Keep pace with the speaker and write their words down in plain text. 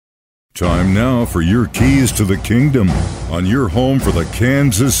Time now for your keys to the kingdom on your home for the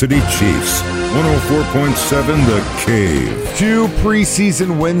Kansas City Chiefs. 104.7 The Cave. 2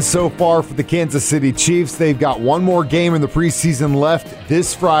 preseason wins so far for the Kansas City Chiefs. They've got one more game in the preseason left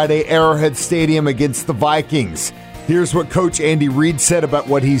this Friday, Arrowhead Stadium against the Vikings. Here's what Coach Andy Reid said about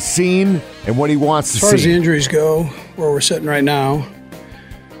what he's seen and what he wants to see. As far as the injuries go, where we're sitting right now,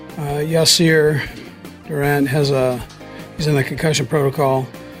 Yasir Durant he's in the concussion protocol.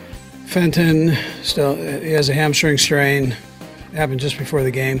 Fenton he has a hamstring strain. It happened just before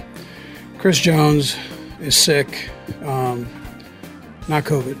the game. Chris Jones is sick, not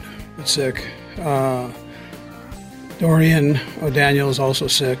COVID, but sick. Dorian O'Daniel is also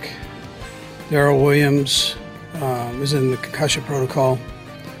sick. Darrell Williams is in the concussion protocol.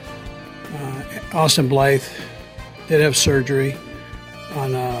 Austin Blythe did have surgery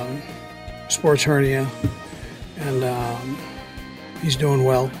on sports hernia, and he's doing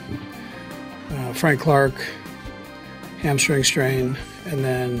well. Frank Clark, hamstring strain, and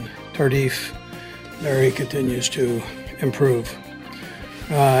then Tardif, Larry continues to improve.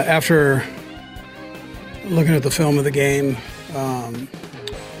 After looking at the film of the game,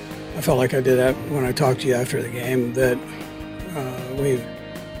 I felt like I did that when I talked to you after the game, that we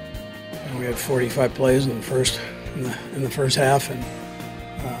had 45 plays in the first half, and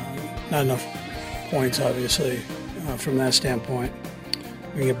not enough points, obviously, from that standpoint.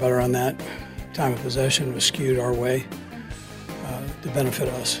 We can get better on that. Time of possession was skewed our way to benefit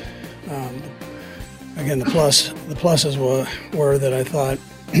us. Again, the pluses were that I thought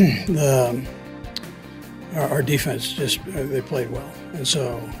our defense they played well, and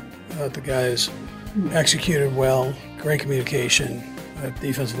so I thought the guys executed well. Great communication. The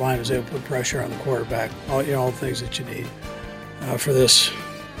defensive line was able to put pressure on the quarterback. All the things that you need for the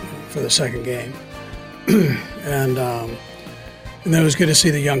second game, and then it was good to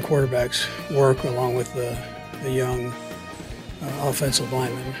see the young quarterbacks work along with the young offensive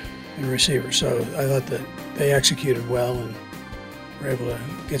linemen and receivers. So I thought that they executed well and were able to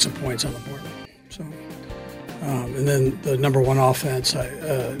get some points on the board. So, and then the number one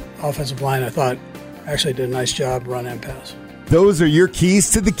offensive line, I thought actually did a nice job, run and pass. Those are your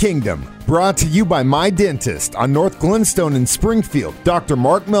keys to the kingdom. Brought to you by My Dentist on North Glenstone in Springfield. Dr.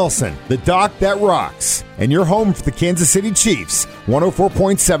 Mark Melson, the doc that rocks. And your home for the Kansas City Chiefs,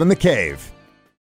 104.7 The Cave.